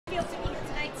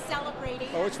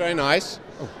Oh, it's very nice.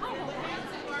 Oh.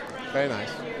 Very nice.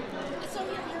 So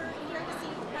you're here to see,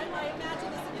 I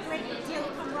imagine there's a great deal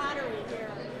of camaraderie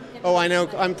here. Oh, I know.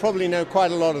 I probably know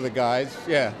quite a lot of the guys.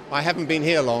 Yeah, I haven't been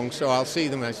here long, so I'll see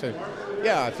them. I said,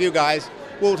 yeah, a few guys.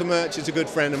 Walter Murch is a good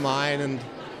friend of mine, and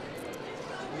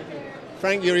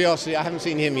Frank Uriossi, I haven't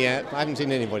seen him yet. I haven't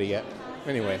seen anybody yet.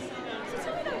 Anyway. So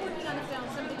tell me about working on a film,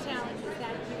 some of the challenges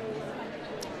that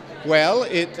you... Well,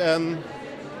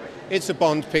 it's a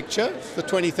Bond picture. It's the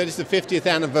 23rd, it's the 50th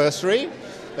anniversary.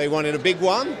 They wanted a big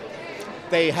one.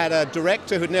 They had a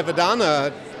director who'd never done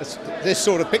this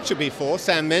sort of picture before.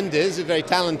 Sam Mendes, a very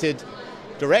talented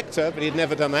director, but he'd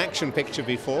never done an action picture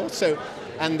before.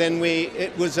 And then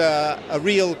it was a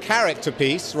real character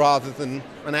piece rather than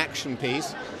an action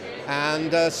piece.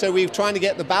 And so we were trying to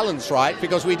get the balance right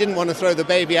because we didn't want to throw the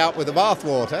baby out with the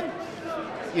bathwater.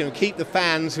 You know, keep the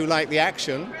fans who like the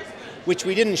action, which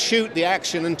we didn't shoot the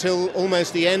action until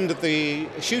almost the end of the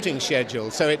shooting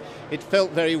schedule. So it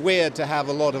felt very weird to have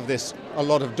a lot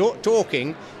of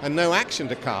talking and no action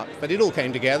to cut. But it all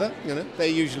came together, you know, they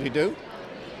usually do.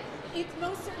 It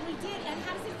most certainly did. And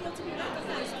how does it feel to be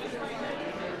recognized for your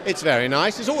work? It's very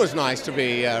nice. It's always nice to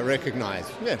be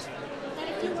recognized, yes. And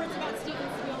a few words about Steven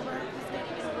Spielberg, who's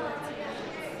getting his awards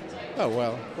here. Oh,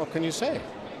 well, what can you say?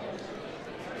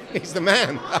 He's the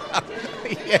man.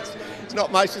 Yes. It's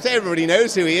not much to say. Everybody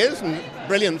knows who he is, and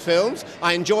brilliant films.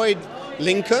 I enjoyed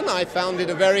Lincoln. I found it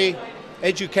a very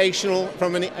educational,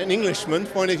 from an Englishman's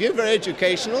point of view, very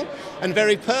educational and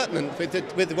very pertinent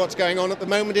with what's going on at the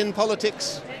moment in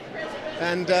politics.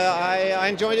 And I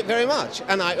enjoyed it very much.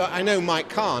 And I know Mike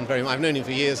Kahn very much. I've known him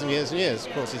for years and years and years.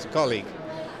 Of course, he's a colleague.